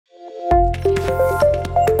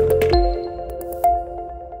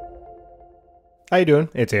How you doing?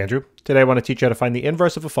 It's Andrew. Today I want to teach you how to find the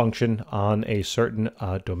inverse of a function on a certain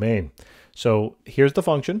domain. So here's the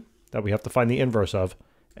function that we have to find the inverse of,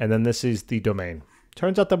 and then this is the domain.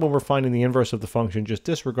 Turns out that when we're finding the inverse of the function, just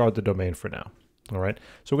disregard the domain for now. All right,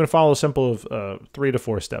 so we're going to follow a simple of 3 to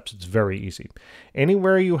 4 steps. It's very easy.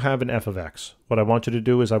 Anywhere you have an f of x, what I want you to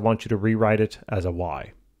do is I want you to rewrite it as a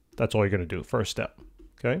y. That's all you're going to do, first step.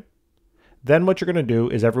 Okay. Then what you're going to do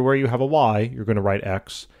is everywhere you have a y, you're going to write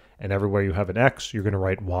x. And everywhere you have an x, you're going to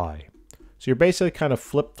write y. So you're basically kind of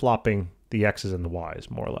flip-flopping the x's and the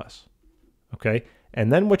y's, more or less. Okay?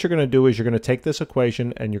 And then what you're going to do is you're going to take this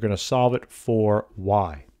equation and you're going to solve it for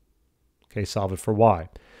y. Okay, solve it for y.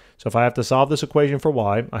 So if I have to solve this equation for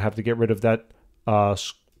y, I have to get rid of that.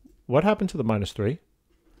 What happened to the minus 3? Yeah,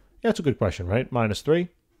 that's a good question, right? Minus 3.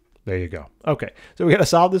 There you go. Okay, so we got to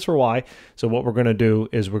solve this for y. So what we're going to do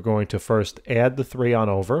is we're going to first add the 3 on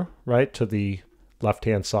over, right, to the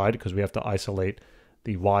left-hand side, because we have to isolate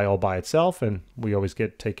the y all by itself, and we always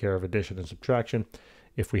take care of addition and subtraction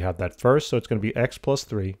if we have that first. So it's going to be x plus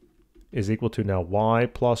 3 is equal to now y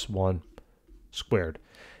plus 1 squared.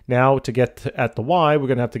 Now to get at the y, we're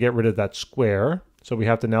going to have to get rid of that square. So we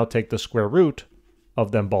have to now take the square root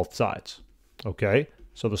of them both sides. Okay,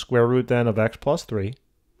 so the square root then of x plus 3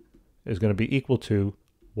 is going to be equal to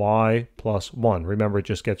y plus 1. Remember, it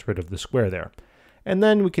just gets rid of the square there. And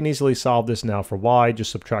then we can easily solve this now for y,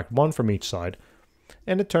 just subtract 1 from each side.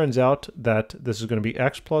 And it turns out that this is going to be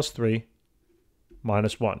x plus 3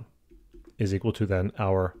 minus 1 is equal to then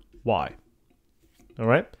our y. All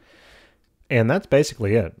right? And that's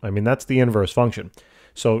basically it. I mean, that's the inverse function.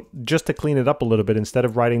 So just to clean it up a little bit, instead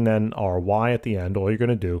of writing then our y at the end, all you're going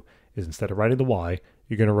to do is instead of writing the y,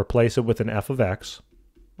 you're going to replace it with an f of x.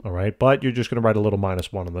 All right, but you're just going to write a little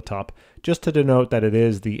minus 1 on the top just to denote that it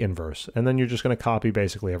is the inverse. And then you're just going to copy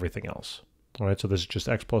basically everything else. All right, so this is just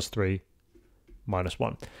x plus 3 minus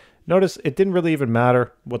 1. Notice it didn't really even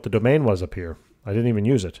matter what the domain was up here. I didn't even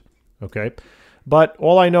use it. Okay, but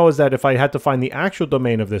all I know is that if I had to find the actual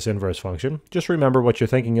domain of this inverse function, just remember what you're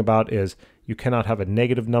thinking about is you cannot have a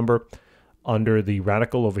negative number under the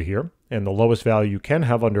radical over here. And the lowest value you can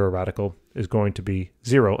have under a radical is going to be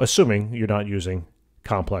 0, assuming you're not using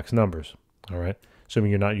complex numbers, all right? Assuming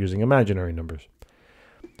you're not using imaginary numbers.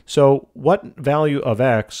 So what value of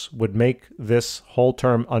x would make this whole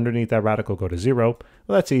term underneath that radical go to 0?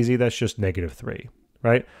 Well, that's easy. That's just negative 3,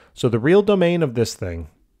 right? So the real domain of this thing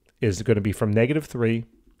is going to be from negative 3,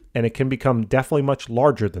 and it can become definitely much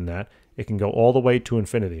larger than that. It can go all the way to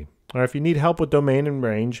infinity. All right, if you need help with domain and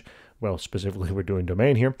range, well, specifically we're doing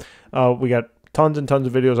domain here. We got tons and tons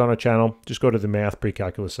of videos on our channel. Just go to the math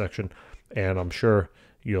pre-calculus section, and I'm sure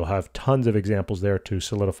you'll have tons of examples there to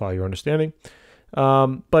solidify your understanding.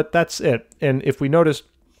 But that's it. And if we notice,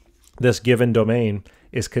 this given domain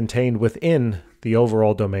is contained within the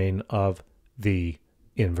overall domain of the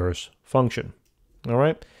inverse function. All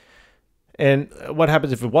right. And what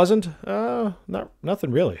happens if it wasn't?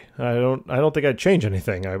 Nothing really. I don't think I'd change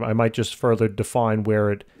anything. I might just further define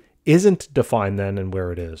where it isn't defined then and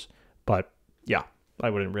where it is. But yeah, I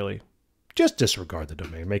wouldn't really. Just disregard the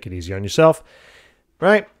domain. Make it easy on yourself.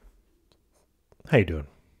 Right? How you doing?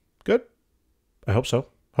 Good? I hope so.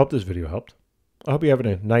 Hope this video helped. I hope you're having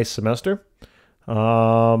a nice semester.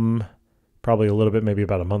 Probably a little bit, maybe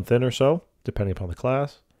about a month in or so, depending upon the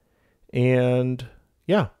class. And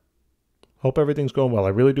yeah, hope everything's going well. I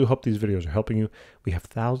really do hope these videos are helping you. We have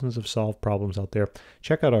thousands of solved problems out there.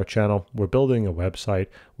 Check out our channel. We're building a website.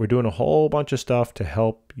 We're doing a whole bunch of stuff to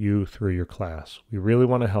help you through your class. We really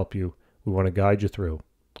want to help you. We want to guide you through.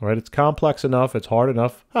 All right, it's complex enough. It's hard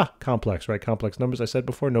enough. Complex, right? Complex numbers, I said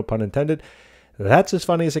before, no pun intended. That's as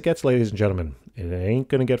funny as it gets, ladies and gentlemen. It ain't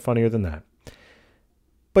going to get funnier than that.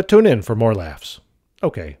 But tune in for more laughs.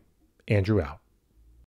 Okay, Andrew out.